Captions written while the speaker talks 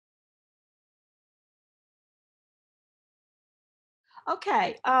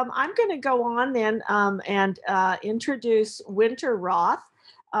Okay, I'm going to go on then and introduce Winter Roth,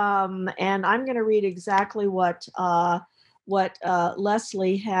 and I'm going to read exactly what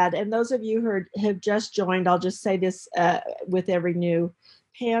Leslie had. And those of you who have just joined, I'll just say this with every new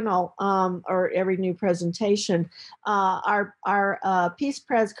panel or every new presentation. Our current peace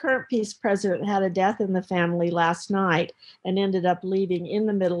president had a death in the family last night and ended up leaving in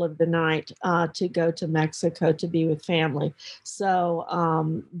the middle of the night to go to Mexico to be with family.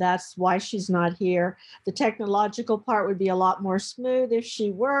 So that's why she's not here. The technological part would be a lot more smooth if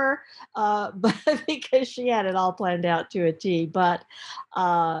she were, but because she had it all planned out to a T. But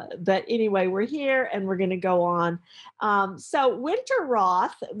anyway, we're here and we're going to go on. So Winter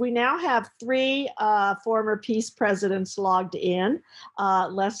Roth, we now have three former peace presidents logged in.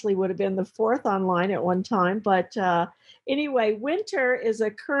 Leslie would have been the fourth online at one time, but anyway, Winter is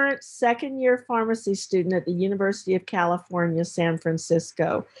a current second-year pharmacy student at the University of California, San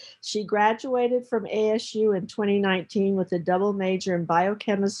Francisco. She graduated from ASU in 2019 with a double major in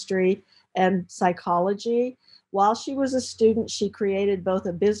biochemistry and psychology. While she was a student, she created both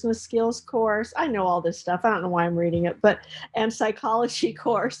a business skills course. I know all this stuff. I don't know why I'm reading it, and psychology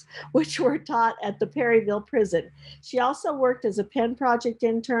course, which were taught at the Perryville prison. She also worked as a Penn Project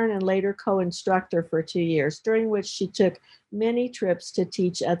intern and later co-instructor for 2 years, during which she took many trips to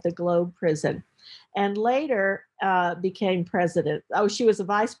teach at the Globe prison, and later became president. Oh, she was a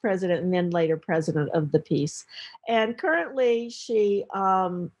vice president and then later president of the Peace. And currently she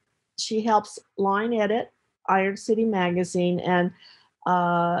helps line edit Iron City Magazine and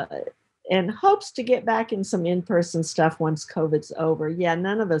hopes to get back in some in-person stuff once COVID's over. Yeah,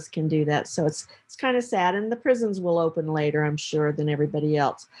 none of us can do that, so it's kind of sad. And the prisons will open later, I'm sure, than everybody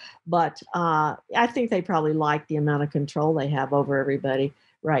else. But I think they probably like the amount of control they have over everybody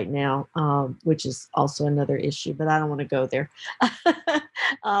right now, which is also another issue. But I don't want to go there.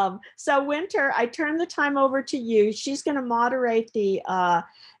 So Winter, I turn the time over to you. She's going to moderate the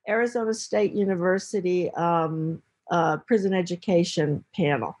Arizona State University prison education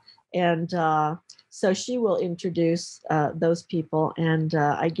panel. And so she will introduce those people, and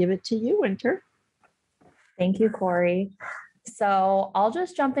I give it to you, Winter. Thank you, Corey. So I'll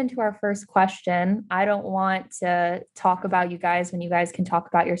just jump into our first question. I don't want to talk about you guys when you guys can talk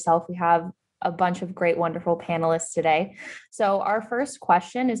about yourself. We have a bunch of great, wonderful panelists today. So our first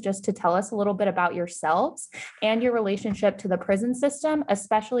question is just to tell us a little bit about yourselves and your relationship to the prison system,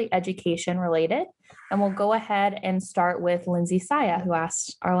 especially education related. And we'll go ahead and start with Lindsay Saya, who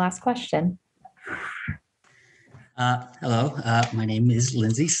asked our last question. Hello, my name is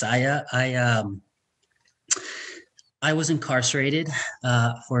Lindsay Saya. I was incarcerated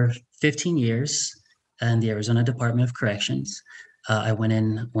for 15 years in the Arizona Department of Corrections. I went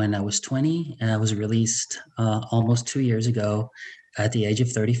in when I was 20 and I was released almost 2 years ago at the age of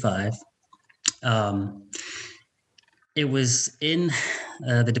 35. It was in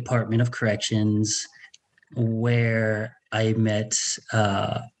the Department of Corrections where I met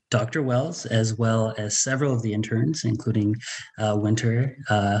Dr. Wells, as well as several of the interns, including Winter,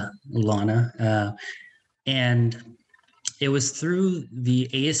 Lana, and it was through the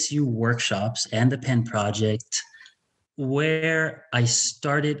ASU workshops and the Penn Project where I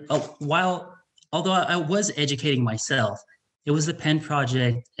started. Although I was educating myself, it was the Penn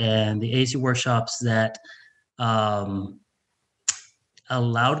Project and the ASU workshops that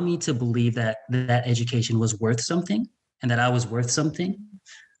allowed me to believe that education was worth something and that I was worth something.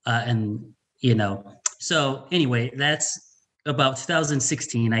 So anyway, that's about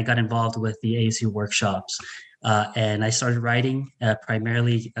 2016. I got involved with the ASU workshops. And I started writing,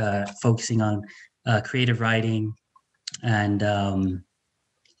 primarily focusing on creative writing, and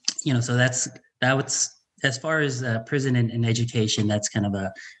so that was as far as prison and education. That's kind of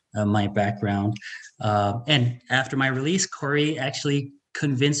my background. And after my release, Corey actually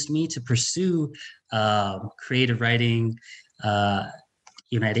convinced me to pursue creative writing, at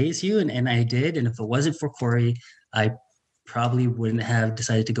ASU, and I did. And if it wasn't for Corey, I probably wouldn't have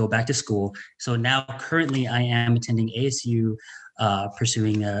decided to go back to school. So now currently I am attending ASU,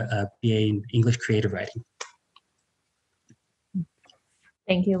 pursuing a BA in English creative writing.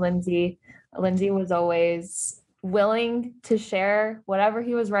 Thank you, Lindsay. Lindsay was always willing to share whatever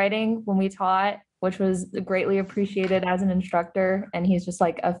he was writing when we taught, which was greatly appreciated as an instructor. And he's just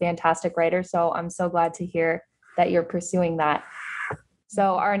like a fantastic writer. So I'm so glad to hear that you're pursuing that.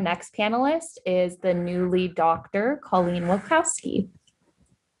 So our next panelist is the newly Dr. Colleen Wachowski.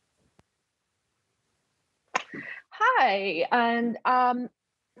 Hi, and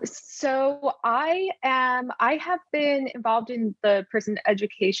so I have been involved in the prison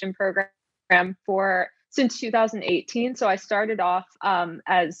education program for since 2018. So I started off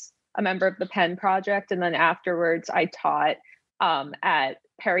as a member of the Penn Project, and then afterwards I taught at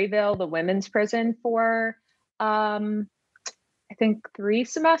Perryville, the women's prison, for I think 3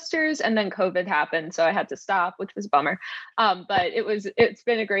 semesters, and then COVID happened, so I had to stop, which was a bummer. But it's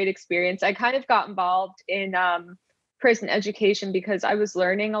been a great experience. I kind of got involved in prison education because I was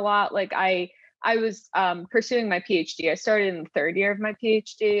learning a lot. Like I was pursuing my PhD. I started in the 3rd year of my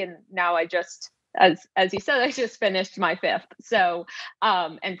PhD, and now I just, as you said, I just finished my 5th. So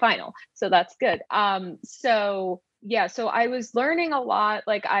and final. So that's good. So I was learning a lot.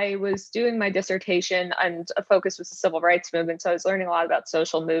 Like I was doing my dissertation, and a focus was the civil rights movement. So I was learning a lot about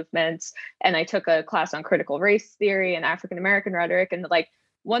social movements, and I took a class on critical race theory and African American rhetoric. And like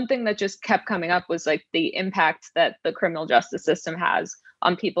one thing that just kept coming up was like the impact that the criminal justice system has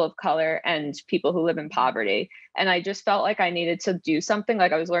on people of color and people who live in poverty. And I just felt like I needed to do something.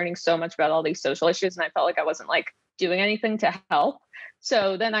 Like I was learning so much about all these social issues, and I felt like I wasn't like doing anything to help.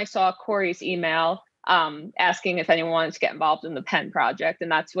 So then I saw Corey's email asking if anyone wanted to get involved in the Penn Project.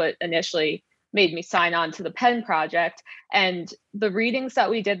 And that's what initially made me sign on to the Penn Project. And the readings that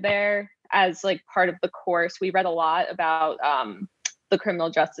we did there as like part of the course, we read a lot about the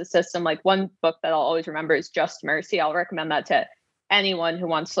criminal justice system. Like one book that I'll always remember is Just Mercy. I'll recommend that to anyone who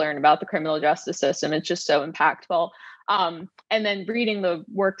wants to learn about the criminal justice system. It's just so impactful. And then reading the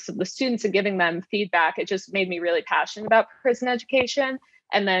works of the students and giving them feedback, it just made me really passionate about prison education.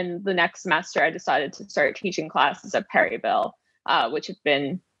 And then the next semester, I decided to start teaching classes at Perryville, which have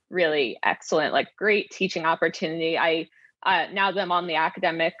been really excellent, like great teaching opportunity. Now that I'm on the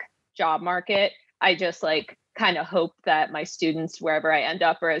academic job market, I just like kind of hope that my students, wherever I end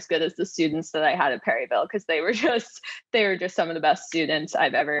up, are as good as the students that I had at Perryville, because they were just some of the best students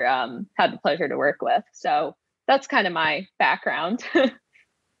I've ever had the pleasure to work with. So that's kind of my background.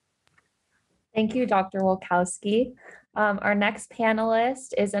 Thank you, Dr. Wolkowski. Our next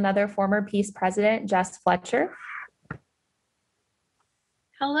panelist is another former PEAC president, Jess Fletcher.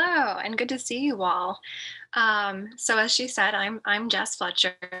 Hello, and good to see you all. So as she said, I'm Jess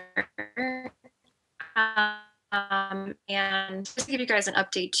Fletcher. And just to give you guys an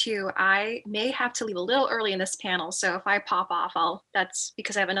update too, I may have to leave a little early in this panel. So if I pop off, that's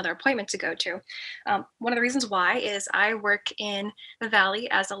because I have another appointment to go to. One of the reasons why is I work in the Valley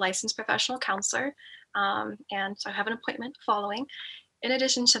as a licensed professional counselor. And so I have an appointment following. In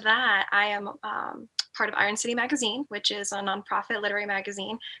addition to that, I am part of Iron City Magazine, which is a nonprofit literary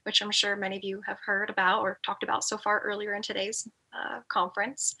magazine, which I'm sure many of you have heard about or talked about so far earlier in today's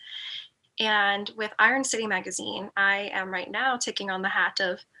conference. And with Iron City Magazine, I am right now taking on the hat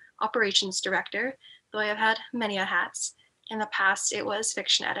of operations director, though I have had many hats. In the past, it was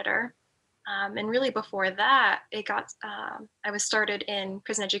fiction editor. And really before that, I was started in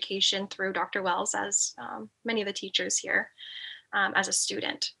prison education through Dr. Wells, as many of the teachers here, as a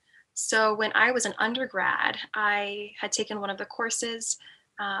student. So when I was an undergrad, I had taken one of the courses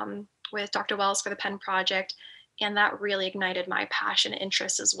with Dr. Wells for the Penn Project, and that really ignited my passion and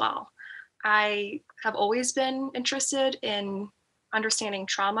interest as well. I have always been interested in understanding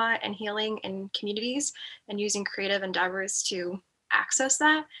trauma and healing in communities and using creative endeavors to access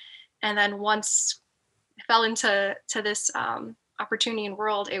that. And then once I fell into this opportunity and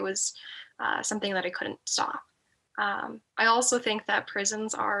world, it was something that I couldn't stop. I also think that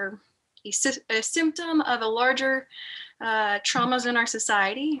prisons are a symptom of a larger traumas in our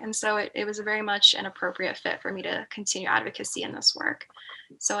society. And so it was very much an appropriate fit for me to continue advocacy in this work.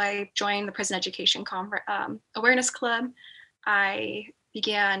 So I joined the Prison Education Awareness Club. I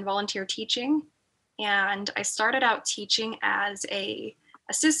began volunteer teaching, and I started out teaching as an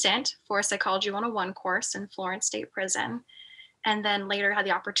assistant for a Psychology 101 course in Florence State Prison, and then later had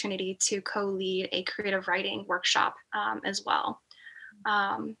the opportunity to co-lead a creative writing workshop as well.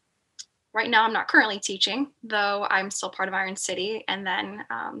 Right now, I'm not currently teaching, though I'm still part of Iron City, and then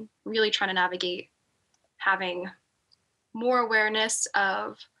really trying to navigate having more awareness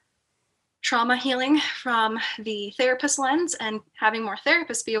of trauma healing from the therapist lens, and having more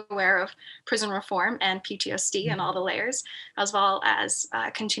therapists be aware of prison reform and PTSD and all the layers, as well as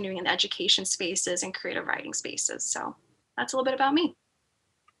continuing in the education spaces and creative writing spaces. So that's a little bit about me.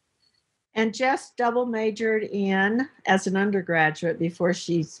 And Jess double majored in as an undergraduate before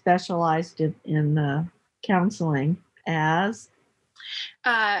she specialized in counseling as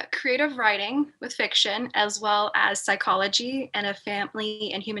creative writing with fiction, as well as psychology and a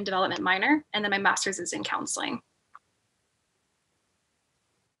family and human development minor. And then my master's is in counseling.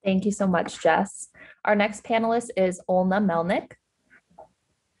 Thank you so much, Jess. Our next panelist is Olna Melnick.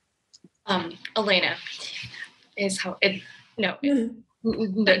 Elena is how it, no,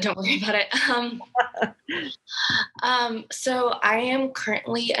 don't worry about it. So I am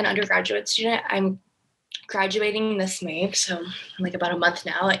currently an undergraduate student. I'm graduating this May, so like about a month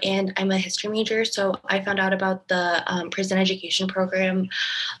now, and I'm a history major. So I found out about the prison education program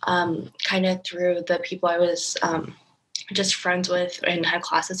kind of through the people I was just friends with and had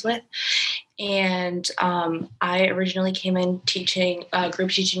classes with. And I originally came in teaching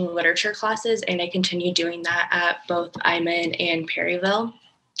group teaching literature classes, and I continued doing that at both Iman and Perryville.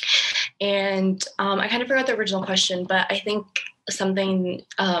 And I kind of forgot the original question, but I think something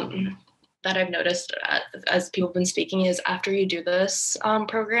that I've noticed as people have been speaking is after you do this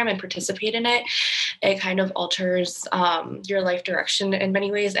program and participate in it, it kind of alters your life direction in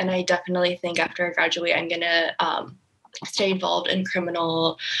many ways. And I definitely think after I graduate, I'm going to stay involved in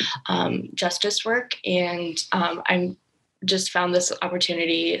criminal justice work. And I'm just found this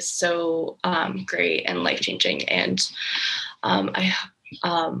opportunity so great and life-changing. And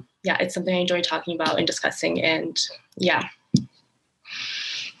yeah, it's something I enjoy talking about and discussing. And yeah.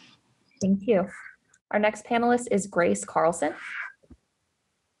 Thank you. Our next panelist is Grace Carlson.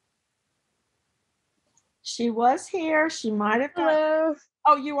 She was here. She might have. Hello.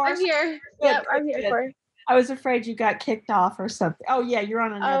 Oh, you are? I'm here. Good, yep, I'm here for it. I was afraid you got kicked off or something. Oh, yeah, you're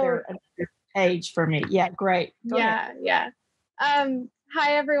on another page for me. Yeah, great. Go ahead. Yeah.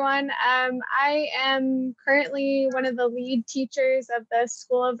 Hi, everyone. I am currently one of the lead teachers of the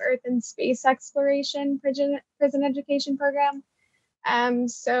School of Earth and Space Exploration prison education program.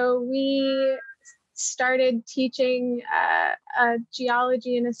 So we started teaching a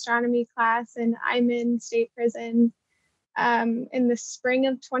geology and astronomy class in Iman State Prison in the spring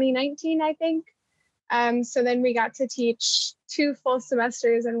of 2019, I think. So then we got to teach 2 full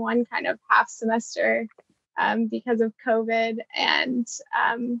semesters and 1 kind of half semester because of COVID. And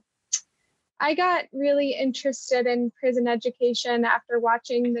I got really interested in prison education after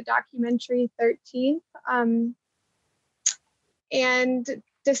watching the documentary 13th and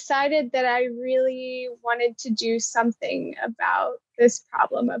decided that I really wanted to do something about this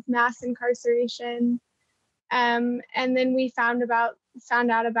problem of mass incarceration. And then we found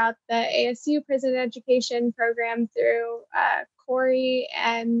out about the ASU prison education program through Corey,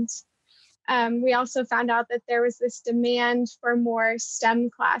 and we also found out that there was this demand for more STEM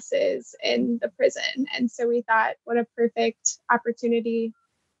classes in the prison. And so we thought, what a perfect opportunity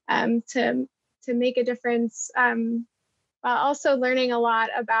to make a difference, while also learning a lot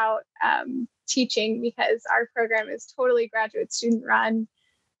about teaching, because our program is totally graduate student run.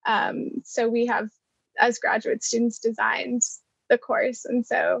 So we have, as graduate students, designed the course. And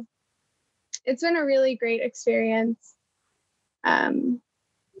so it's been a really great experience. And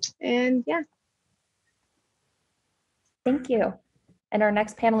yeah. Thank you. And our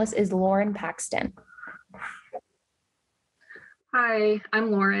next panelist is Lauren Paxton. Hi,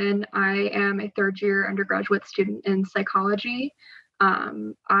 I'm Lauren. I am a 3rd-year undergraduate student in psychology.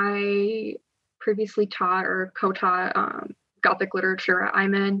 I previously taught or co-taught Gothic literature at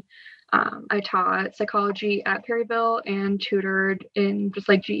Iman. I taught psychology at Perryville and tutored in just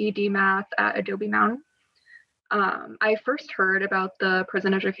like GED math at Adobe Mountain. I first heard about the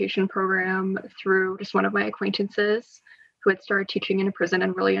prison education program through just one of my acquaintances who had started teaching in a prison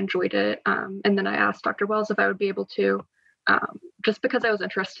and really enjoyed it. And then I asked Dr. Wells if I would be able to, just because I was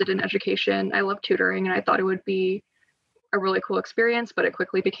interested in education. I love tutoring and I thought it would be a really cool experience, but it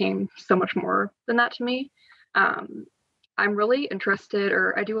quickly became so much more than that to me. I'm really interested,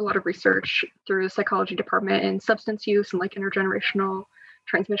 or I do a lot of research through the psychology department in substance use and like intergenerational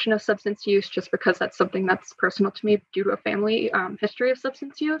transmission of substance use, just because that's something that's personal to me due to a family history of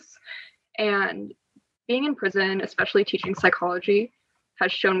substance use. And being in prison, especially teaching psychology,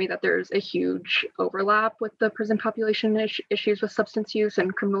 has shown me that there's a huge overlap with the prison population issues with substance use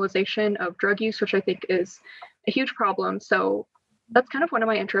and criminalization of drug use, which I think is a huge problem. So that's kind of one of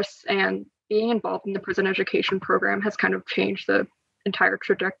my interests, and being involved in the prison education program has kind of changed the entire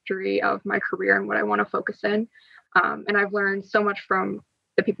trajectory of my career and what I want to focus in. And I've learned so much from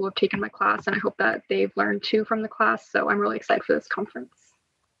the people who have taken my class, and I hope that they've learned too from the class. So I'm really excited for this conference.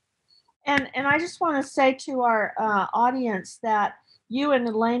 And I just want to say to our audience that you and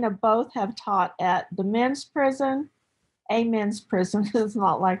Elena both have taught at the men's prison, a men's prison. It's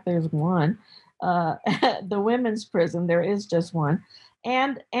not like there's one. The women's prison, there is just one.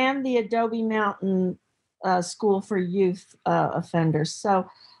 And the Adobe Mountain School for Youth Offenders. So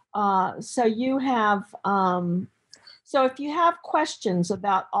you have, so if you have questions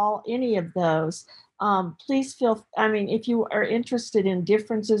about any of those, please if you are interested in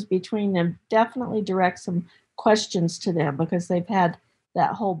differences between them, definitely direct some questions to them, because they've had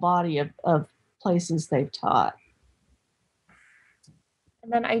that whole body of places they've taught.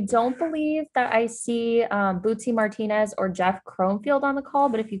 And then I don't believe that I see Bootsy Martinez or Jeff Cronfield on the call,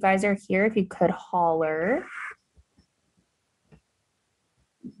 but if you guys are here, if you could holler.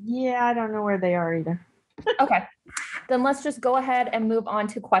 Yeah, I don't know where they are either. Okay, then let's just go ahead and move on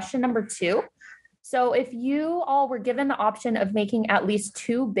to question number 2. So if you all were given the option of making at least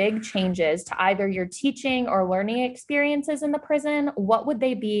 2 big changes to either your teaching or learning experiences in the prison, what would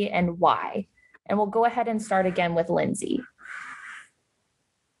they be and why? And we'll go ahead and start again with Lindsay.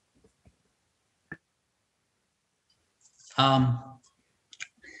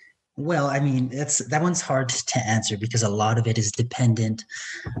 Well, I mean, that one's hard to answer because a lot of it is dependent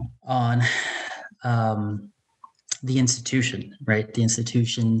on the institution, right? The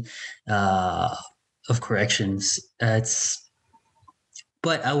institution of corrections.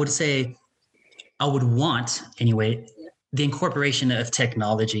 But I would say, I would want anyway, the incorporation of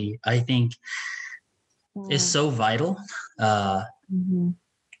technology, I think, is so vital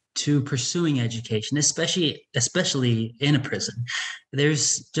to pursuing education, especially in a prison.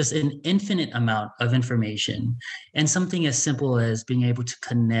 There's just an infinite amount of information, and something as simple as being able to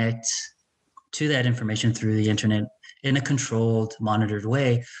connect to that information through the internet in a controlled, monitored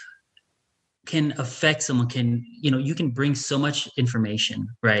way can affect someone. You can bring so much information,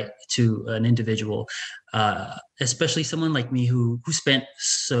 right, to an individual, especially someone like me who spent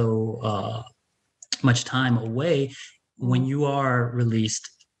so much time away. When you are released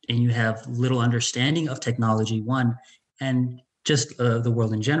and you have little understanding of technology, one, and just the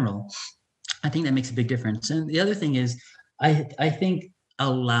world in general, I think that makes a big difference. And the other thing is, I think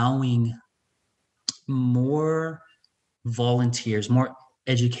allowing more volunteers, more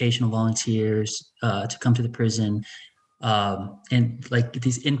educational volunteers to come to the prison, and like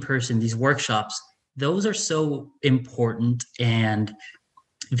these in-person, these workshops, those are so important, and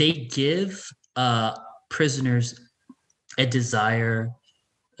they give prisoners a desire.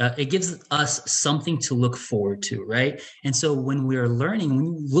 It gives us something to look forward to, right? And so when we're learning, when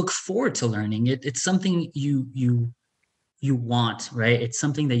you look forward to learning, it's something you want, right? It's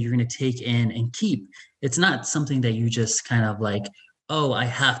something that you're going to take in and keep. It's not something that you just kind of like, oh, I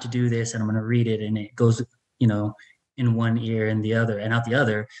have to do this and I'm going to read it, and it goes, in one ear and the other and out the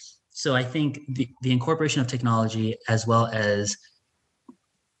other. So I think the incorporation of technology, as well as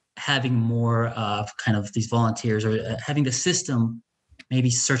having more of kind of these volunteers, or having the system maybe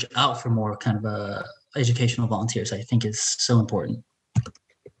search out for more kind of educational volunteers, I think is so important.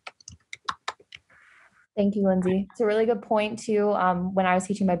 Thank you, Lindsay. It's a really good point too. When I was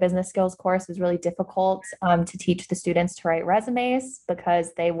teaching my business skills course, it was really difficult to teach the students to write resumes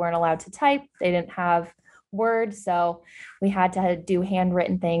because they weren't allowed to type. They didn't have Word. So we had to do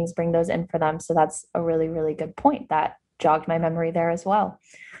handwritten things, bring those in for them. So that's a really, really good point that jogged my memory there as well.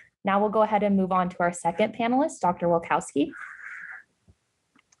 Now we'll go ahead and move on to our second panelist, Dr. Wilkowski.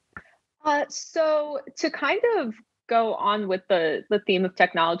 So to kind of go on with the theme of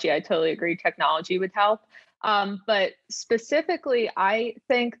technology, I totally agree technology would help. But specifically, I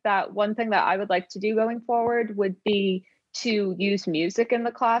think that one thing that I would like to do going forward would be to use music in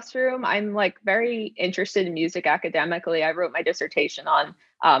the classroom. I'm like very interested in music academically. I wrote my dissertation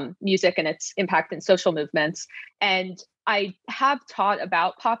on music and its impact in social movements. And I have taught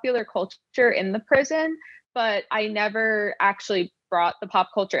about popular culture in the prison, but I never actually brought the pop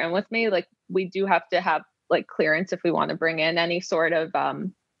culture in with me. Like, we do have to have like clearance if we want to bring in any sort of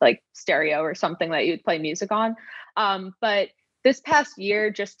like stereo or something that you'd play music on. But this past year,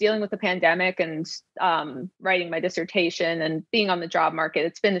 just dealing with the pandemic and writing my dissertation and being on the job market,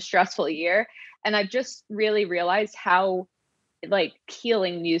 it's been a stressful year. And I've just really realized how like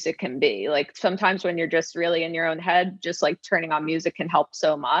healing music can be. Like sometimes when you're just really in your own head, just like turning on music can help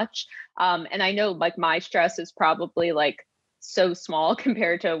so much. And I know like my stress is probably like so small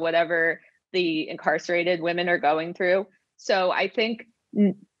compared to whatever the incarcerated women are going through. So I think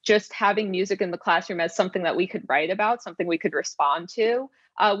just having music in the classroom as something that we could write about, something we could respond to,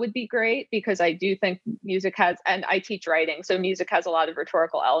 would be great, because I do think music has, and I teach writing, so music has a lot of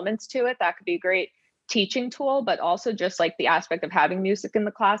rhetorical elements to it. That could be a great teaching tool, but also just like the aspect of having music in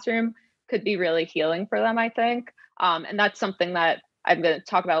the classroom could be really healing for them, I think. And that's something that I'm going to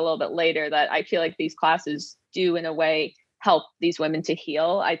talk about a little bit later, that I feel like these classes do in a way help these women to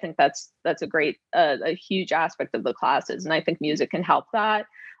heal. I think that's a great, a huge aspect of the classes. And I think music can help that.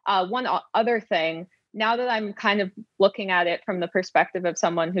 One other thing, now that I'm kind of looking at it from the perspective of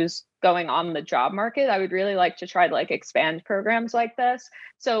someone who's going on the job market, I would really like to try to like expand programs like this.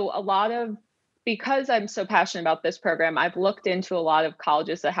 So because I'm so passionate about this program, I've looked into a lot of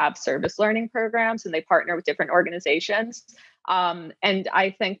colleges that have service learning programs, and they partner with different organizations. And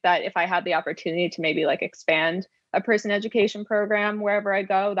I think that if I had the opportunity to maybe like expand a prison education program wherever I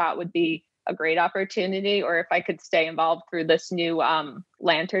go, that would be a great opportunity. Or if I could stay involved through this new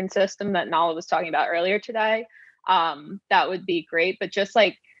lantern system that Nala was talking about earlier today, that would be great. But just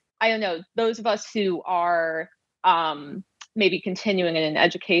like, I don't know, those of us who are maybe continuing in an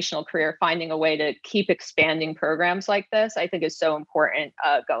educational career, finding a way to keep expanding programs like this, I think is so important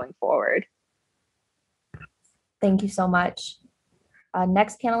going forward. Thank you so much.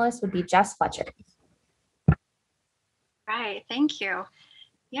 Next panelist would be Jess Fletcher. Right, thank you.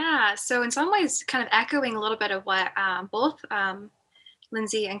 Yeah, so in some ways, kind of echoing a little bit of what both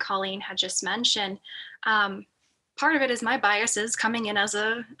Lindsay and Colleen had just mentioned, part of it is my biases coming in as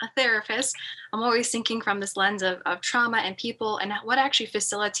a therapist. I'm always thinking from this lens of trauma and people and what actually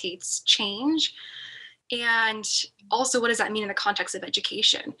facilitates change. And also, what does that mean in the context of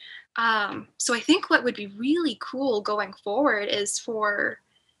education? So I think what would be really cool going forward is for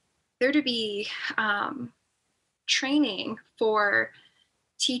there to be training for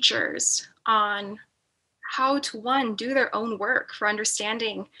teachers on how to, one, do their own work for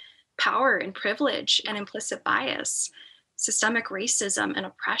understanding power and privilege and implicit bias, systemic racism and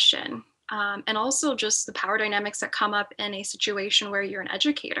oppression, and also just the power dynamics that come up in a situation where you're an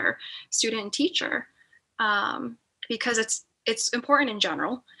educator, student, and teacher, because it's important in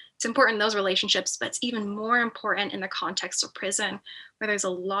general. It's important in those relationships, but it's even more important in the context of prison, where there's a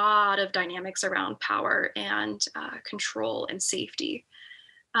lot of dynamics around power and control and safety.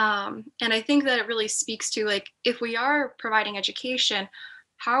 And I think that it really speaks to, like, if we are providing education,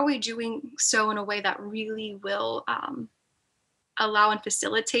 how are we doing so in a way that really will allow and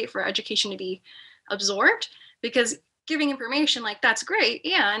facilitate for education to be absorbed? Because giving information, like, that's great,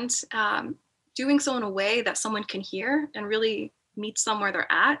 and doing so in a way that someone can hear and really meets them where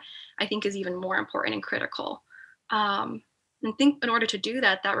they're at, I think is even more important and critical. And I think in order to do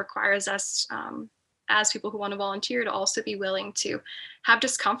that, that requires us as people who want to volunteer to also be willing to have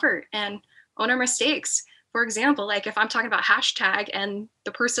discomfort and own our mistakes. For example, like if I'm talking about hashtag and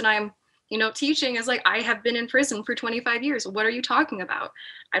the person I'm teaching is like, I have been in prison for 25 years. What are you talking about?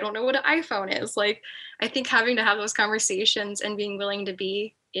 I don't know what an iPhone is. Like, I think having to have those conversations and being willing to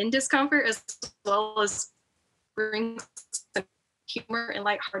be in discomfort as well as bring some humor and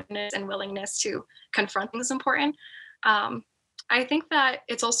lightheartedness and willingness to confront things is important. I think that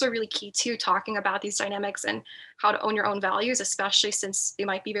it's also really key to talking about these dynamics and how to own your own values, especially since they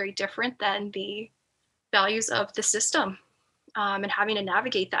might be very different than the values of the system, and having to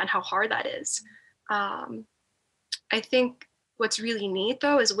navigate that and how hard that is. I think what's really neat,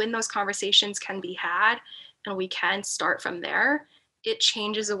 though, is when those conversations can be had and we can start from there, it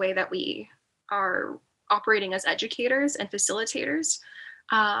changes the way that we are operating as educators and facilitators.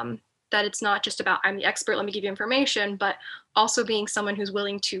 That it's not just about, I'm the expert, let me give you information, but also being someone who's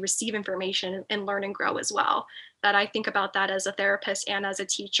willing to receive information and learn and grow as well. That I think about that as a therapist and as a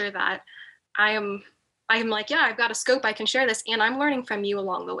teacher, that I'm like, yeah, I've got a scope, I can share this, and I'm learning from you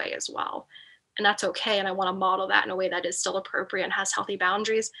along the way as well. And that's okay. And I want to model that in a way that is still appropriate and has healthy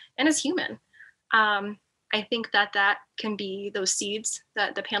boundaries and is human. I think that can be those seeds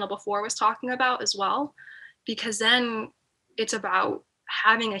that the panel before was talking about as well, because then it's about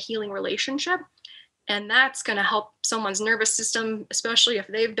having a healing relationship. And that's going to help someone's nervous system, especially if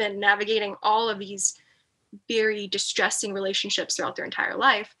they've been navigating all of these very distressing relationships throughout their entire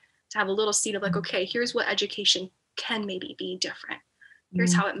life, to have a little seed of like, okay, here's what education can maybe be different.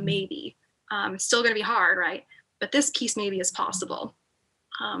 Here's how it may be. It's still going to be hard, right? But this piece maybe is possible.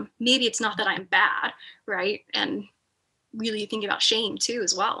 Maybe it's not that I'm bad, right? And really thinking about shame too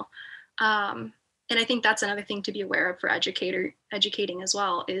as well. And I think that's another thing to be aware of for educating as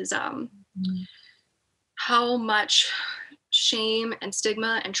well, is how much shame and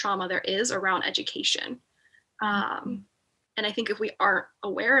stigma and trauma there is around education. And I think if we aren't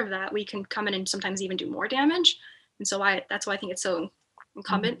aware of that, we can come in and sometimes even do more damage. And so that's why I think it's so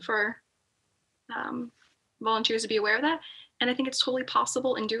incumbent for volunteers to be aware of that. And I think it's totally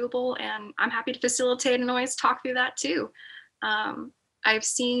possible and doable. And I'm happy to facilitate and always talk through that too. I've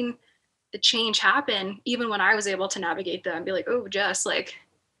seen the change happen even when I was able to navigate them and be like, oh, Jess, like,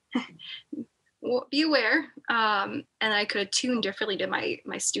 well, be aware. And I could attune differently to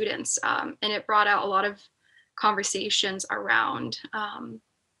my students. And it brought out a lot of conversations around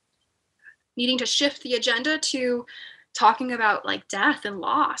needing to shift the agenda to talking about like death and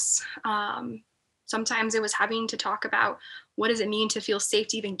loss. Sometimes it was having to talk about what does it mean to feel safe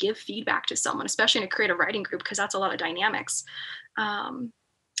to even give feedback to someone, especially in a creative writing group, because that's a lot of dynamics.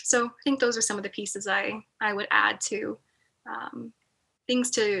 So I think those are some of the pieces I would add to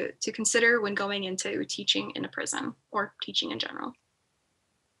things to consider when going into teaching in a prison or teaching in general.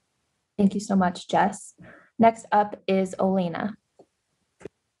 Thank you so much, Jess. Next up is Olena.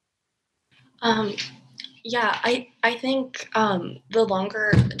 Yeah, I think the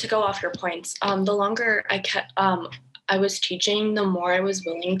longer, to go off your points, the longer I was teaching, the more I was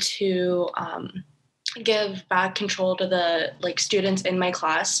willing to give back control to the students in my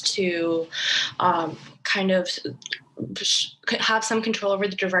class to kind of have some control over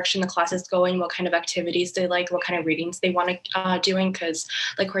the direction the class is going, what kind of activities they like, what kind of readings they want to doing. Because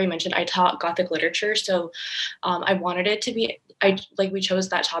like Corey mentioned, I taught Gothic literature, so I wanted it to be, we chose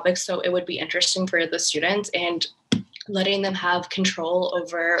that topic so it would be interesting for the students, and letting them have control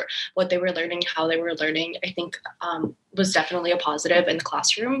over what they were learning, how they were learning, I think was definitely a positive in the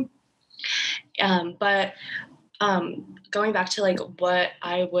classroom. But going back to what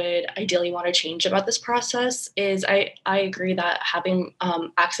I would ideally want to change about this process is I agree that having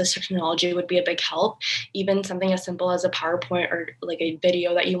access to technology would be a big help. Even something as simple as a PowerPoint or a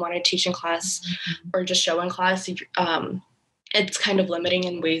video that you want to teach in class or just show in class, it's kind of limiting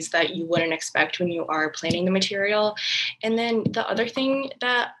in ways that you wouldn't expect when you are planning the material. And then the other thing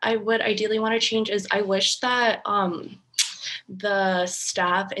that I would ideally want to change is I wish that the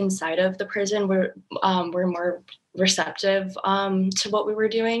staff inside of the prison were more receptive to what we were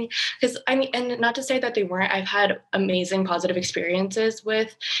doing. Because and not to say that they weren't, I've had amazing positive experiences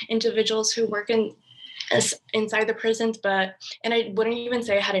with individuals who work inside the prisons, and I wouldn't even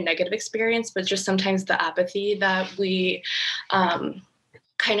say I had a negative experience, but just sometimes the apathy that we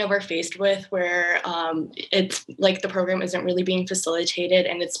kind of are faced with, where it's the program isn't really being facilitated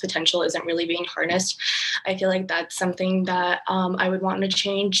and its potential isn't really being harnessed. I feel like that's something that I would want to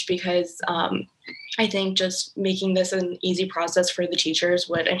change, because I think just making this an easy process for the teachers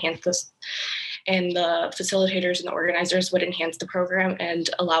would enhance this, and the facilitators and the organizers would enhance the program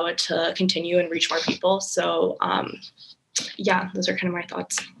and allow it to continue and reach more people. So yeah, those are kind of my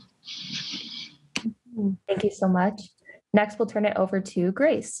thoughts. Thank you so much. Next, we'll turn it over to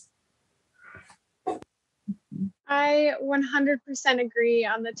Grace. I 100% agree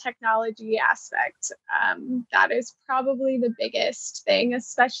on the technology aspect. That is probably the biggest thing,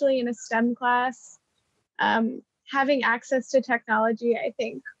 especially in a STEM class. Having access to technology, I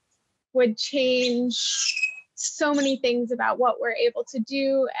think, would change so many things about what we're able to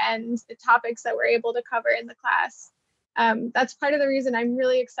do and the topics that we're able to cover in the class. That's part of the reason I'm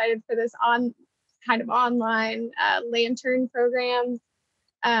really excited for this online lantern program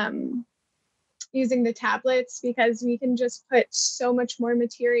using the tablets, because we can just put so much more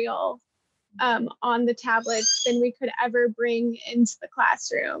material on the tablets than we could ever bring into the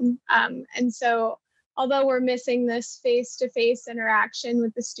classroom. And so although we're missing this face-to-face interaction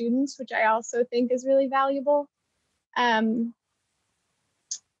with the students, which I also think is really valuable,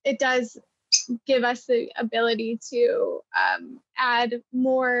 it does give us the ability to add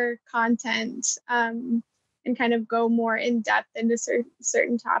more content and kind of go more in depth into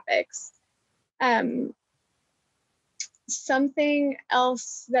certain topics. Something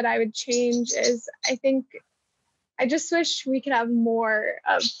else that I would change is I just wish we could have more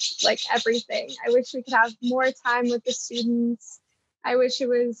of everything. I wish we could have more time with the students. I wish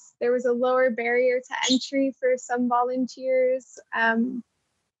there was a lower barrier to entry for some volunteers.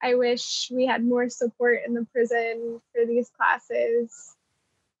 I wish we had more support in the prison for these classes.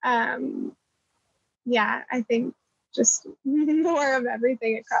 Yeah, I think just more of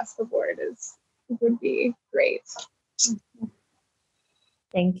everything across the board would be great.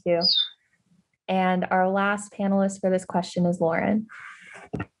 Thank you. And our last panelist for this question is Lauren.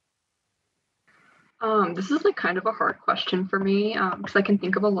 This is kind of a hard question for me because I can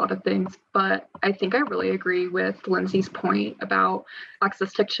think of a lot of things, but I think I really agree with Lindsay's point about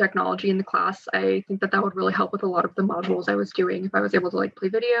access to technology in the class. I think that would really help with a lot of the modules I was doing if I was able to play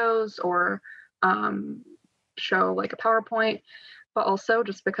videos or show a PowerPoint. But also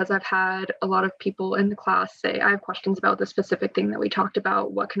just because I've had a lot of people in the class say, I have questions about the specific thing that we talked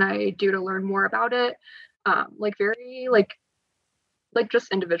about. What can I do to learn more about it?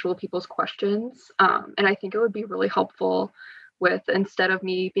 Just individual people's questions. And I think it would be really helpful with, instead of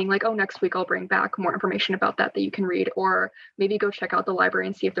me being oh, next week I'll bring back more information about that you can read, or maybe go check out the library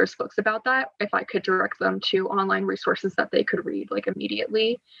and see if there's books about that, if I could direct them to online resources that they could read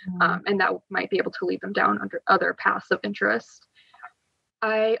immediately. And that might be able to lead them down under other paths of interest.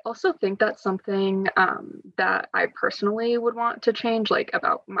 I also think that's something that I personally would want to change,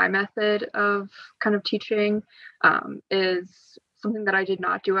 about my method of kind of teaching, is something that I did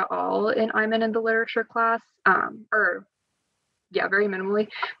not do at all in I'm in the literature class, very minimally,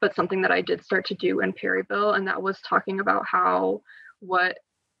 but something that I did start to do in Perryville, and that was talking about how what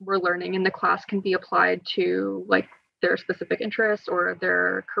we're learning in the class can be applied to their specific interests or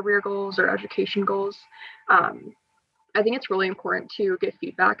their career goals or education goals. I think it's really important to get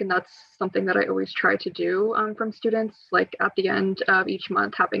feedback, and that's something that I always try to do from students, like at the end of each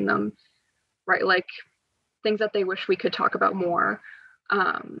month, having them write like things that they wish we could talk about more.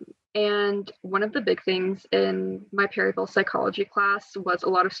 And one of the big things in my Perryville psychology class was a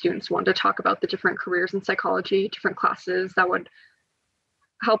lot of students wanted to talk about the different careers in psychology, different classes that would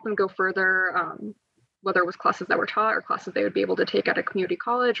help them go further, whether it was classes that were taught or classes they would be able to take at a community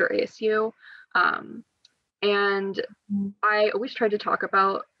college or ASU. And I always tried to talk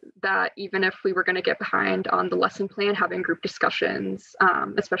about that, even if we were going to get behind on the lesson plan, having group discussions,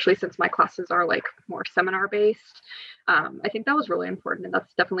 especially since my classes are like more seminar based. I think that was really important. And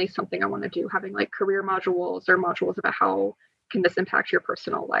that's definitely something I want to do, having like career modules or modules about how can this impact your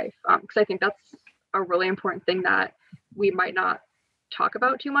personal life. Because I think that's a really important thing that we might not talk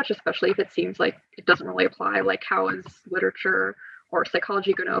about too much, especially if it seems like it doesn't really apply. Like, how is literature or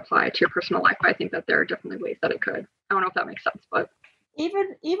psychology going to apply to your personal life? I think that there are definitely ways that it could. I don't know if that makes sense, but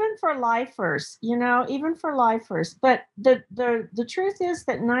even for lifers, even for lifers. But the truth is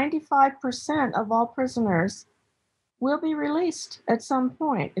that 95% of all prisoners will be released at some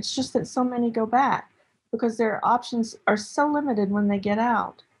point. It's just that so many go back because their options are so limited when they get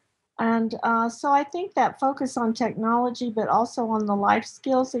out. And so I think that focus on technology, but also on the life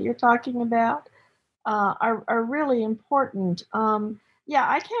skills that you're talking about, are really important. Yeah,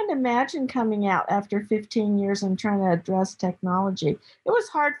 I can't imagine coming out after 15 years and trying to address technology. It was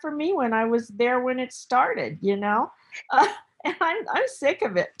hard for me when I was there when it started, and I'm sick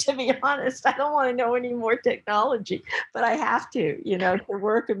of it, to be honest. I don't want to know any more technology, but I have to, to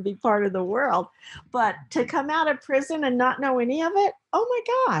work and be part of the world. But to come out of prison and not know any of it, oh my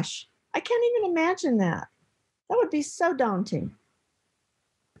gosh, I can't even imagine that. That would be so daunting.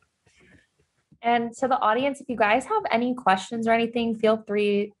 And to the audience, if you guys have any questions or anything, feel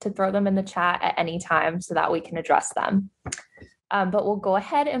free to throw them in the chat at any time so that we can address them. But we'll go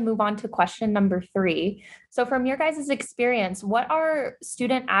ahead and move on to question number 3. So from your guys' experience, what are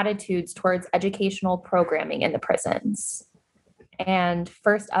student attitudes towards educational programming in the prisons? And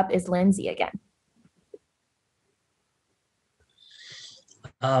first up is Lindsay again.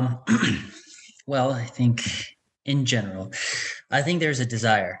 Well, I think in general, I think there's a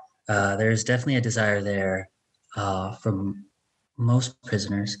desire. There's definitely a desire there from most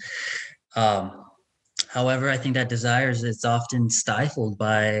prisoners. However, I think that desire is often stifled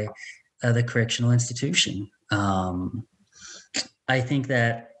by the correctional institution. I think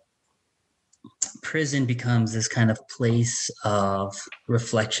that prison becomes this kind of place of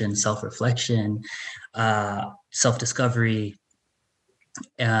reflection, self-reflection, self-discovery.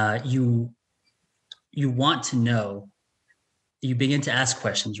 You want to know. You begin to ask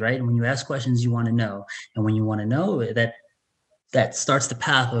questions, right? And when you ask questions, you want to know. And when you want to know, that starts the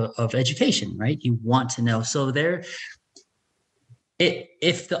path of education, right? You want to know. So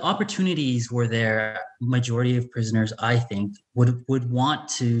if the opportunities were there, majority of prisoners, I think, would want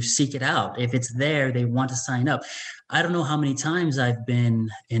to seek it out. If it's there, they want to sign up. I don't know how many times I've been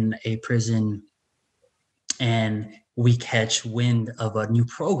in a prison and we catch wind of a new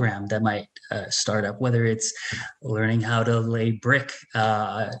program that might start up, whether it's learning how to lay brick,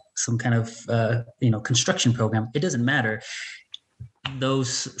 some kind of construction program. It doesn't matter. Those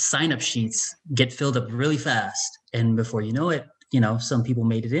sign-up sheets get filled up really fast, and before you know it, some people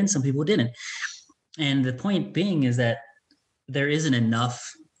made it in, some people didn't. And the point being is that there isn't enough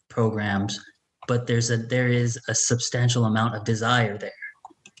programs, but there is a substantial amount of desire there.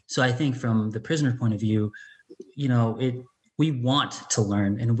 So I think from the prisoner point of view, we want to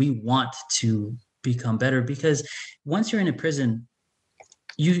learn and we want to become better, because once you're in a prison,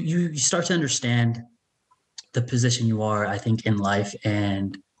 you start to understand the position you are, I think, in life,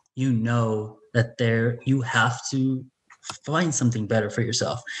 and that you have to find something better for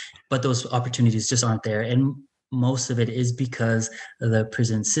yourself, but those opportunities just aren't there. And most of it is because the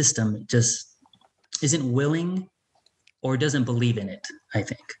prison system just isn't willing or doesn't believe in it, I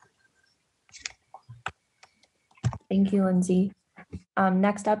think. Thank you, Lindsay.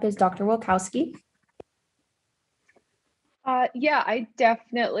 Next up is Dr. Wilkowski. Yeah, I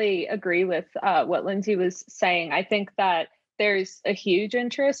definitely agree with what Lindsay was saying. I think that there's a huge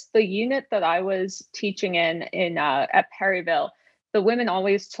interest. The unit that I was teaching in at Perryville, the women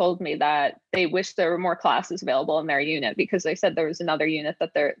always told me that they wish there were more classes available in their unit, because they said there was another unit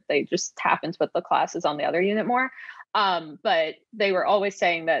that they just happened to put the classes on the other unit more. But they were always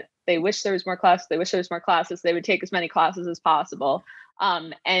saying that they wish there was more classes. They wish there was more classes. They would take as many classes as possible.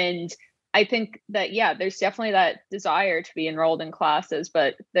 And I think that, yeah, there's definitely that desire to be enrolled in classes,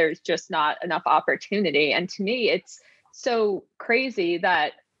 but there's just not enough opportunity. And to me, it's so crazy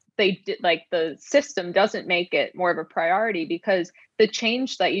that they did, like, the system doesn't make it more of a priority, because the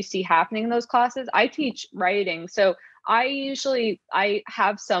change that you see happening in those classes, I teach writing. So I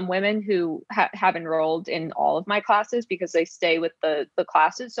have some women who have enrolled in all of my classes because they stay with the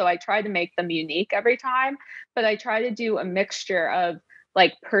classes. So I try to make them unique every time, but I try to do a mixture of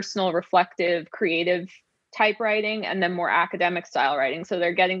like personal, reflective, creative type writing and then more academic style writing. So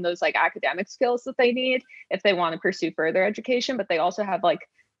they're getting those like academic skills that they need if they want to pursue further education, but they also have like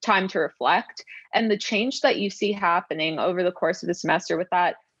time to reflect. And the change that you see happening over the course of the semester with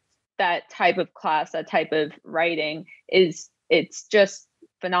that type of class, that type of writing, it's just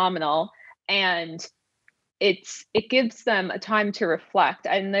phenomenal. And it gives them a time to reflect.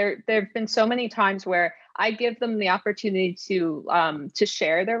 And there've been so many times where I give them the opportunity to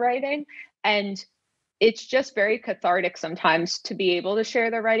share their writing, and it's just very cathartic sometimes to be able to share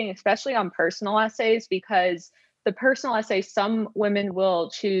their writing, especially on personal essays, because the personal essay, some women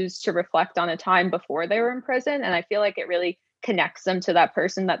will choose to reflect on a time before they were in prison, and I feel like it really connects them to that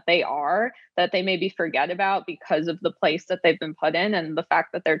person that they are, that they maybe forget about because of the place that they've been put in and the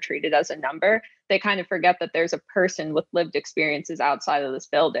fact that they're treated as a number. They kind of forget that there's a person with lived experiences outside of this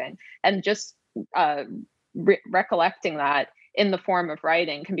building. And just recollecting that in the form of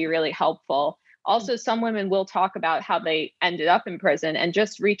writing can be really helpful. Also, some women will talk about how they ended up in prison, and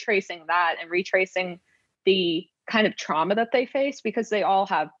just retracing that and retracing the kind of trauma that they face, because they all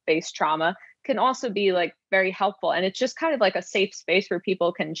have faced trauma, can also be like very helpful. And it's just kind of like a safe space where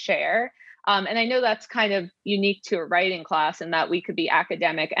people can share. And I know that's kind of unique to a writing class, and that we could be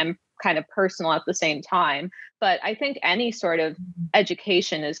academic and kind of personal at the same time. But I think any sort of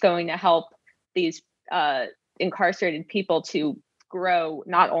education is going to help these incarcerated people to grow,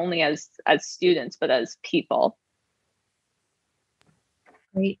 not only as students, but as people.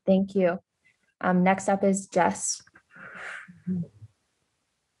 Great, thank you. Next up is Jess.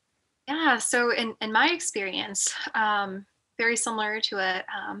 Yeah, so in my experience, very similar to what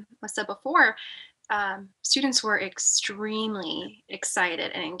was said before, students were extremely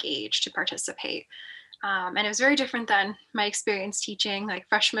excited and engaged to participate. And it was very different than my experience teaching like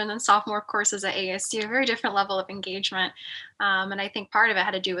freshman and sophomore courses at ASU, a very different level of engagement. And I think part of it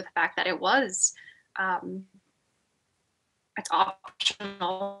had to do with the fact that it was, it's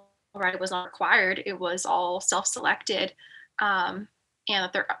optional, right? It was not required. It was all self-selected. And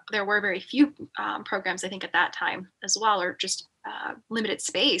that there were very few programs, I think, at that time as well, or just limited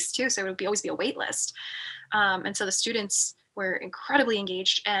space too. So it would always be a wait list. And so the students were incredibly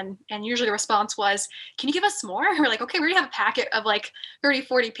engaged, and usually the response was, can you give us more? We're like, okay, we already have a packet of like 30,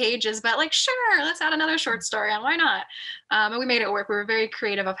 40 pages, but like, sure, let's add another short story on, why not? And we made it work. We were very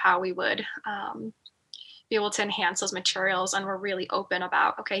creative of how we would be able to enhance those materials, and we're really open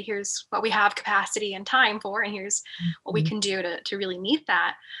about, okay, here's what we have capacity and time for, and here's what we can do to really meet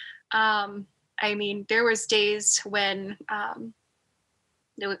that. I mean, there was days when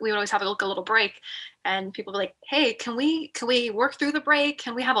we would always have a little break, and people would be like, hey, can we work through the break?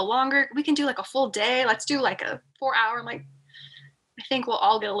 Can we have a longer, we can do like a full day. Let's do like a 4-hour. I'm like, I think we'll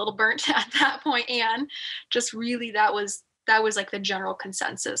all get a little burnt at that point. And just really, that was like the general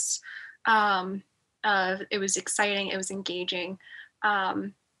consensus. It was exciting. It was engaging.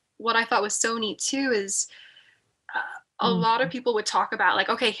 What I thought was so neat too is a lot of people would talk about like,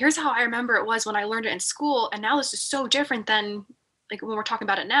 okay, here's how I remember it was when I learned it in school. And now this is so different than like when we're talking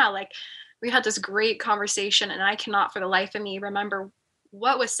about it now. Like, we had this great conversation, and I cannot for the life of me remember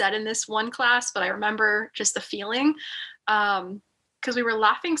what was said in this one class, but I remember just the feeling. Because we were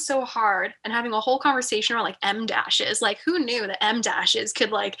laughing so hard and having a whole conversation around like M dashes. Like, who knew that M dashes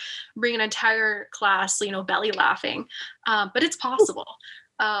could like bring an entire class, belly laughing? But it's possible.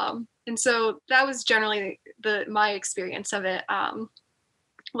 And so that was generally my experience of it. And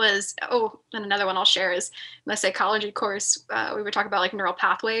another one I'll share is in the psychology course, we would talk about like neural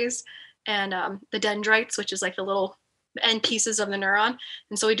pathways and the dendrites, which is like the little end pieces of the neuron.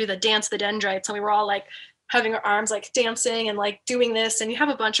 And so we do the dance of the dendrites, and we were all like having our arms like dancing and like doing this, and you have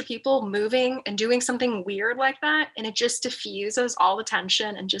a bunch of people moving and doing something weird like that, and it just diffuses all the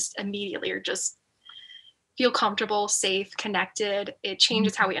tension, and just immediately you're just feel comfortable, safe, connected. It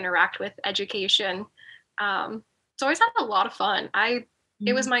changes how we interact with education. So I always had a lot of fun.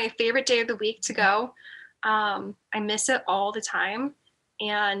 It was my favorite day of the week to go. I miss it all the time.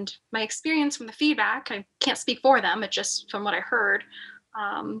 And my experience from the feedback, I can't speak for them, but just from what I heard,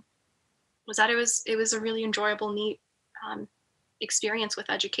 was that it was a really enjoyable, neat experience with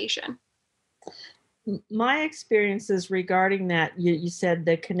education. My experiences regarding that, you said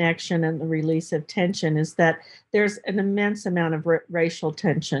the connection and the release of tension, is that there's an immense amount of racial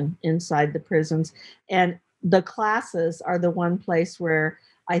tension inside the prisons. And the classes are the one place where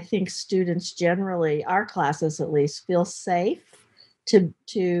I think students generally, our classes at least, feel safe to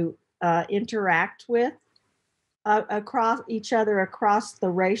interact with across each other, across the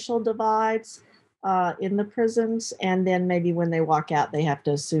racial divides in the prisons. And then maybe when they walk out, they have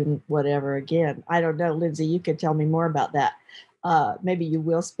to assume whatever again. I don't know, Lindsay, you could tell me more about that. Maybe you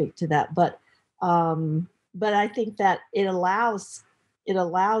will speak to that, but I think that it allows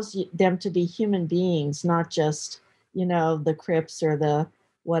them to be human beings, not just, the Crips or the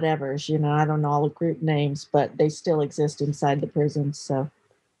whatevers, I don't know all the group names, but they still exist inside the prisons. So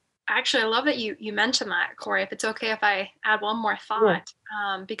actually, I love that you mentioned that, Corey. If it's okay if I add one more thought,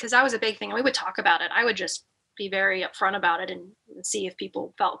 because that was a big thing. And we would talk about it. I would just be very upfront about it and see if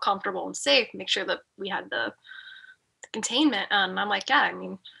people felt comfortable and safe, make sure that we had the containment. And I'm like, yeah, I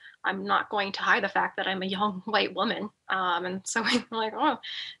mean, I'm not going to hide the fact that I'm a young white woman. And so we're like, oh,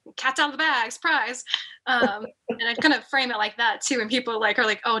 cat's out of the bag, surprise. And I kind of frame it like that too. And people are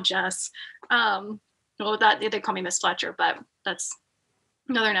like, oh, Jess. Well, that they call me Miss Fletcher, but that's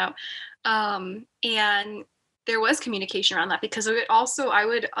another note. And there was communication around that, because I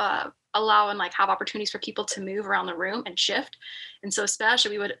would allow and have opportunities for people to move around the room and shift. And so especially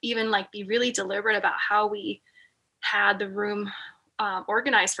we would even be really deliberate about how we had the room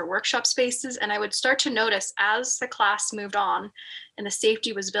organized for workshop spaces. And I would start to notice as the class moved on and the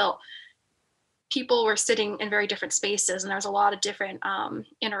safety was built, people were sitting in very different spaces, and there was a lot of different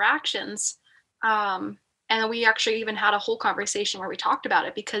interactions. And we actually even had a whole conversation where we talked about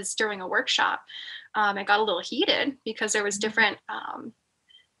it, because during a workshop, it got a little heated because there was different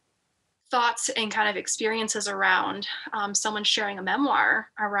thoughts and kind of experiences around someone sharing a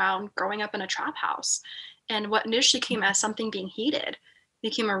memoir around growing up in a trap house. And what initially came as something being heated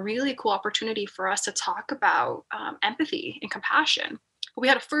became a really cool opportunity for us to talk about empathy and compassion. But we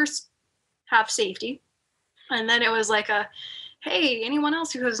had to first have safety. And then it was hey, anyone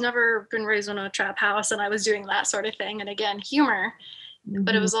else who has never been raised in a trap house? And I was doing that sort of thing. And again, humor,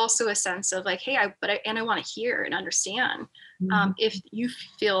 but it was also a sense of hey, I want to hear and understand if you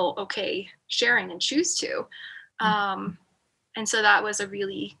feel okay sharing and choose to. And so that was a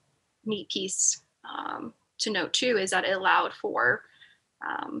really neat piece to note too, is that it allowed for,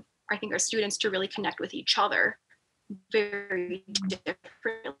 I think, our students to really connect with each other very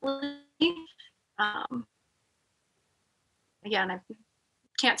differently. Again, I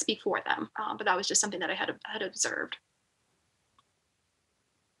can't speak for them, but that was just something that I had observed.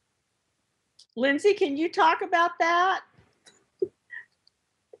 Lindsay, can you talk about that?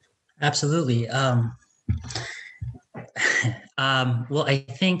 Absolutely. Well, I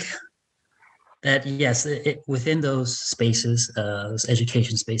think that, yes, within those spaces, those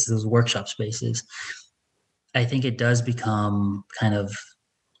education spaces, those workshop spaces, I think it does become kind of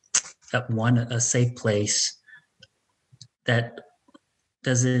a safe place that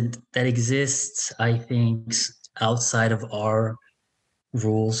exists, I think, outside of our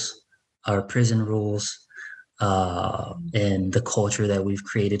rules, our prison rules, and the culture that we've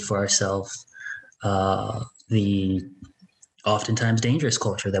created for ourselves, the oftentimes dangerous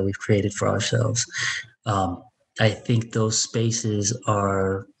culture that we've created for ourselves. I think those spaces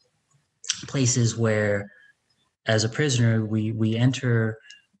are places where, as a prisoner, we enter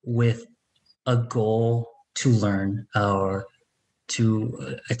with a goal to learn or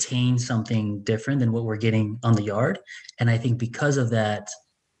to attain something different than what we're getting on the yard. And I think because of that,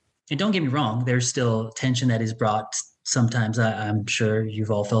 and don't get me wrong, there's still tension that is brought sometimes. I'm sure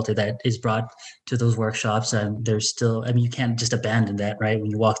you've all felt it, that is brought to those workshops. And there's still, you can't just abandon that, right,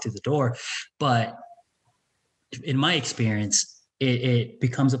 when you walk through the door. But in my experience, it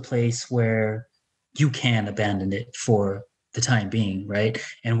becomes a place where you can abandon it for the time being, right?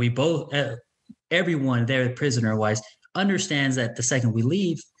 And we both, everyone there, prisoner-wise, understands that the second we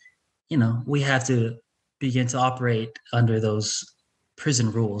leave, we have to begin to operate under those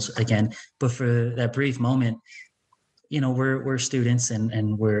prison rules again. But for that brief moment, we're students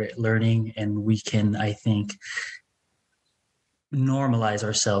and we're learning, and we can, I think, normalize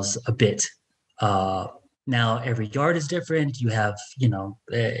ourselves a bit. Now every yard is different. You have,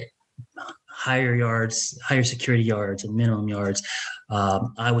 higher yards, higher security yards, and minimum yards.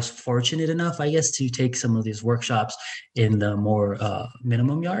 I was fortunate enough, I guess, to take some of these workshops in the more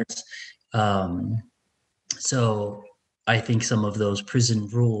minimum yards. So I think some of those prison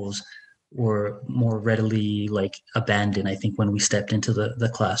rules were more readily abandoned, I think, when we stepped into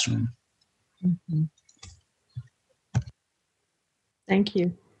the classroom. Mm-hmm. Thank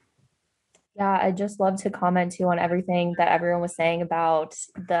you. Yeah, I'd just love to comment too on everything that everyone was saying about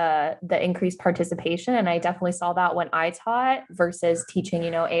the increased participation. And I definitely saw that when I taught versus teaching,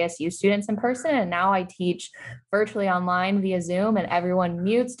 ASU students in person. And now I teach virtually online via Zoom, and everyone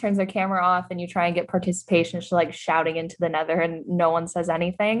mutes, turns their camera off, and you try and get participation. It's like shouting into the nether and no one says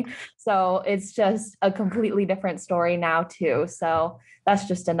anything. So it's just a completely different story now too. So that's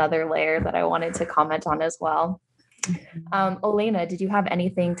just another layer that I wanted to comment on as well. Elena, did you have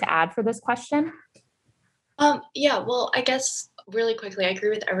anything to add for this question? Yeah, well, I guess really quickly, I agree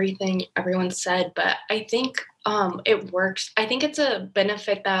with everything everyone said, but I think it works. I think it's a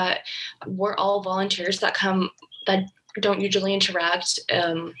benefit that we're all volunteers that don't usually interact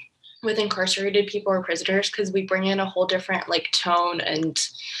with incarcerated people or prisoners, because we bring in a whole different tone and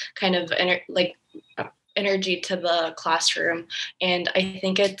kind of energy to the classroom. And I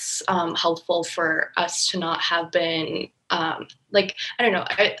think it's helpful for us to not have been I don't know,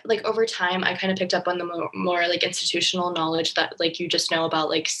 over time I kind of picked up on the more institutional knowledge that you just know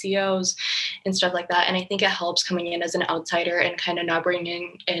about COs and stuff like that. And I think it helps coming in as an outsider and kind of not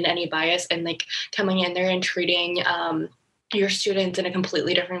bringing in any bias and coming in there and treating your students in a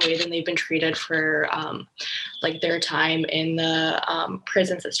completely different way than they've been treated for their time in the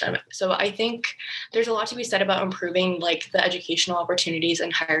prison system. So I think there's a lot to be said about improving the educational opportunities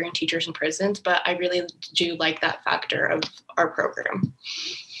and hiring teachers in prisons, but I really do like that factor of our program.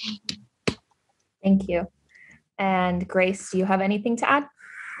 Thank you. And Grace, do you have anything to add?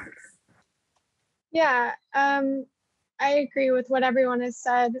 Yeah, I agree with what everyone has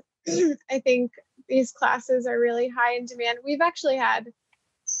said. I think these classes are really high in demand. We've actually had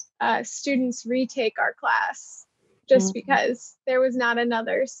students retake our class just because there was not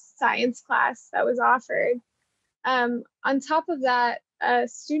another science class that was offered. On top of that,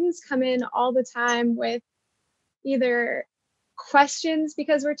 students come in all the time with either questions,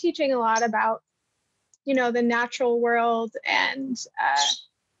 because we're teaching a lot about, the natural world and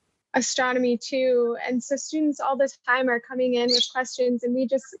astronomy too. And so students all the time are coming in with questions, and we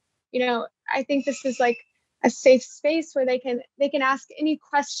just, I think this is a safe space where they can ask any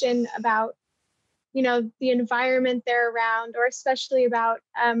question about, the environment they're around, or especially about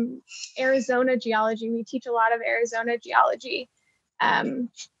Arizona geology. We teach a lot of Arizona geology. And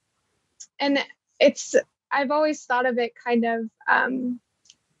I've always thought of it kind of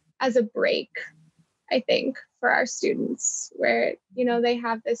as a break, I think, for our students, where, they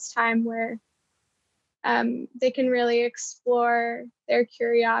have this time where they can really explore their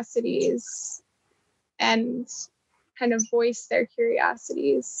curiosities and kind of voice their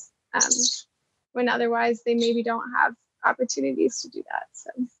curiosities when otherwise they maybe don't have opportunities to do that. So,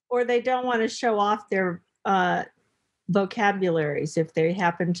 or they don't want to show off their vocabularies if they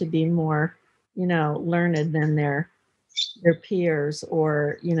happen to be more, learned than their peers,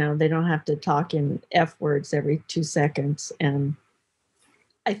 or, they don't have to talk in F words every 2 seconds. And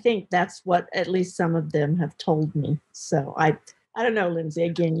I think that's what at least some of them have told me. So I don't know, Lindsay,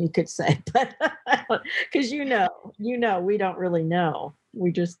 again, you could say, but because we don't really know.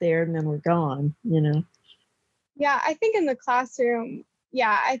 We're just there and then we're gone, Yeah, I think in the classroom,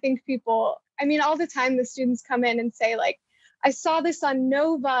 I think people, all the time the students come in and say, I saw this on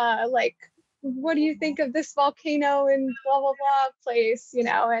Nova, what do you think of this volcano in blah, blah, blah place,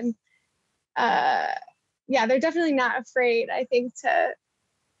 and they're definitely not afraid, I think, to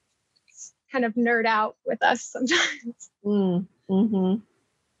kind of nerd out with us sometimes.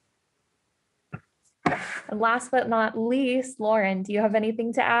 And last but not least, Lauren, do you have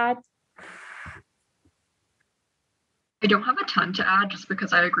anything to add? I don't have a ton to add, just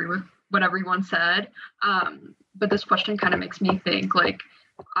because I agree with what everyone said. But this question kind of makes me think,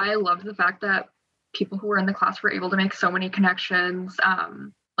 I love the fact that people who were in the class were able to make so many connections.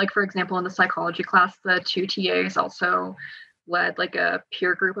 For example, in the psychology class, the 2 TAs also led a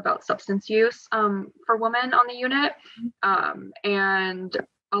peer group about substance use for women on the unit. And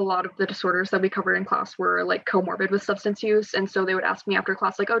a lot of the disorders that we covered in class were comorbid with substance use. And so they would ask me after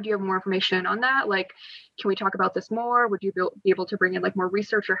class, oh, do you have more information on that? Can we talk about this more? Would you be able to bring in more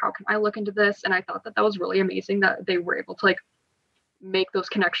research, or how can I look into this? And I thought that was really amazing that they were able to make those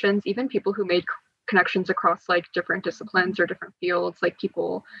connections. Even people who made connections across different disciplines or different fields,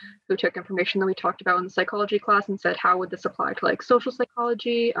 people who took information that we talked about in the psychology class and said, how would this apply to social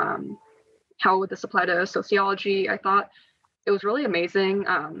psychology? How would this apply to sociology? I thought it was really amazing.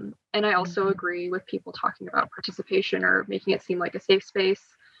 And I also agree with people talking about participation or making it seem like a safe space.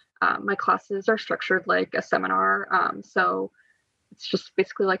 My classes are structured like a seminar. So it's just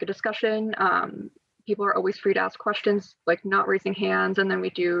basically like a discussion. people are always free to ask questions, like not raising hands. And then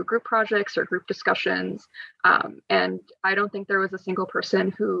we do group projects or group discussions. And I don't think there was a single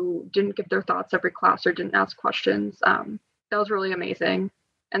person who didn't give their thoughts every class or didn't ask questions. That was really amazing.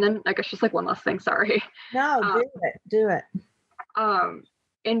 And then I guess just like one last thing, sorry. No, do it.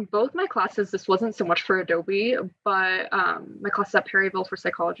 In both my classes, this wasn't so much for Adobe, but my classes at Perryville for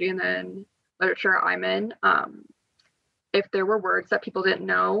psychology and then literature I'm in, if there were words that people didn't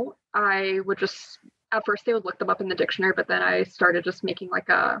know, I would just, at first they would look them up in the dictionary, but then I started just making like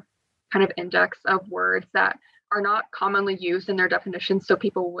a kind of index of words that are not commonly used in their definitions, so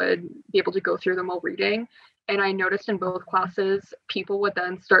people would be able to go through them while reading. And I noticed in both classes, people would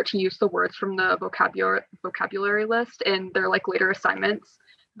then start to use the words from the vocabulary list in their like later assignments.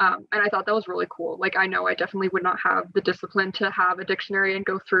 And I thought that was really cool. Like, I know I definitely would not have the discipline to have a dictionary and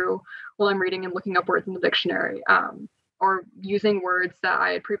go through while I'm reading and looking up words in the dictionary, or using words that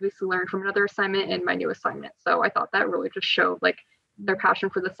I had previously learned from another assignment in my new assignment. So I thought that really just showed like their passion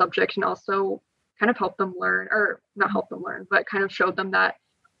for the subject and also kind of helped them learn, or not help them learn, but kind of showed them that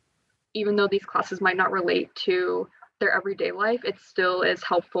even though these classes might not relate to their everyday life, it still is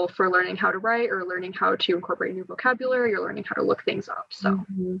helpful for learning how to write or learning how to incorporate new vocabulary or learning how to look things up. So.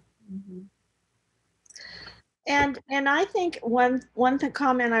 And I think one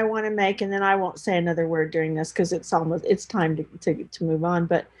comment I want to make, and then I won't say another word during this because it's time to move on.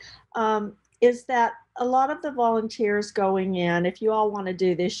 But is that a lot of the volunteers going in? If you all want to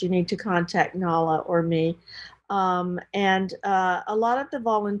do this, you need to contact Nala or me. And a lot of the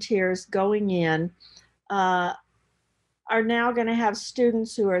volunteers going in are now going to have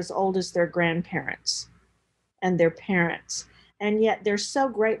students who are as old as their grandparents and their parents, and yet they're so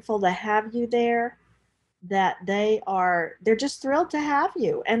grateful to have you there that they're just thrilled to have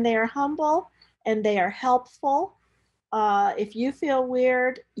you, and they are humble and they are helpful. If you feel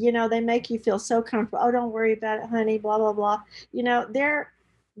weird, they make you feel so comfortable. Oh, don't worry about it, honey, blah, blah, blah.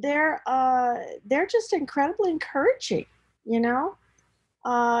 They're just incredibly encouraging,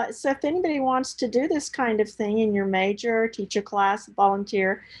 So if anybody wants to do this kind of thing in your major, teach a class,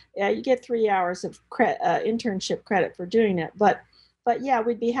 volunteer, you get 3 hours of internship credit for doing it. But yeah,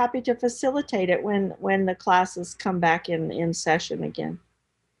 we'd be happy to facilitate it when the classes come back in session again,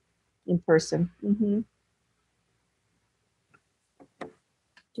 in person. Mm-hmm.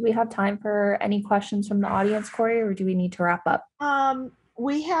 Do we have time for any questions from the audience, Corey, or do we need to wrap up?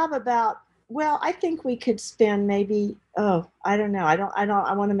 We have I think we could spend maybe, I don't know.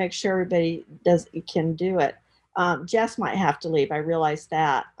 I want to make sure everybody can do it. Jess might have to leave. I realize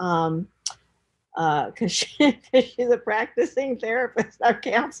that. Because she's a practicing therapist, a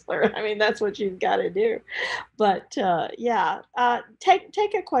counselor. I mean, that's what she's got to do. But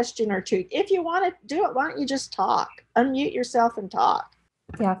take a question or two. If you want to do it, why don't you just talk? Unmute yourself and talk.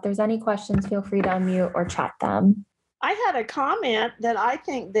 Yeah, if there's any questions, feel free to unmute or chat them. I had a comment that I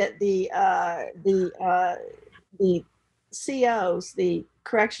think that the COs, the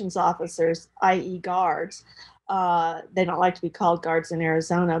corrections officers, i.e. guards, they don't like to be called guards in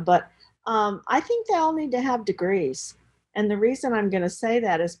Arizona, but I think they all need to have degrees. And the reason I'm going to say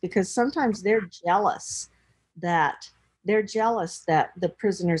that is because sometimes they're jealous that the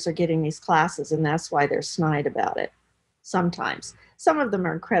prisoners are getting these classes, and that's why they're snide about it. Sometimes. Some of them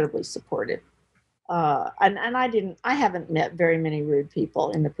are incredibly supportive. And I haven't met very many rude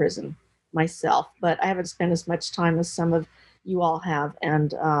people in the prison myself, but I haven't spent as much time as some of you all have,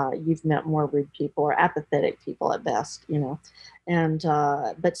 and you've met more rude people or apathetic people at best, and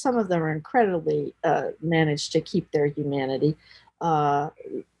but some of them are incredibly managed to keep their humanity.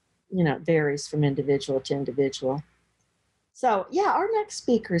 Varies from individual to individual. So yeah, our next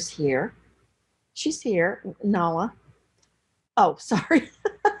speaker's here. She's here, Nala. Oh, sorry.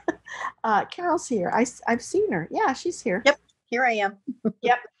 Carole's here. I've seen her. Yeah, she's here. Yep, here I am.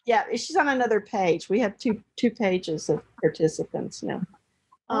 Yep. Yeah, she's on another page. We have two pages of participants now.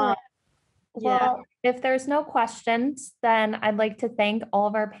 Well, if there's no questions, then I'd like to thank all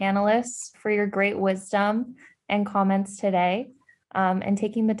of our panelists for your great wisdom and comments today, and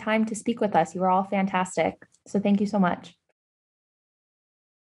taking the time to speak with us. You were all fantastic. So thank you so much.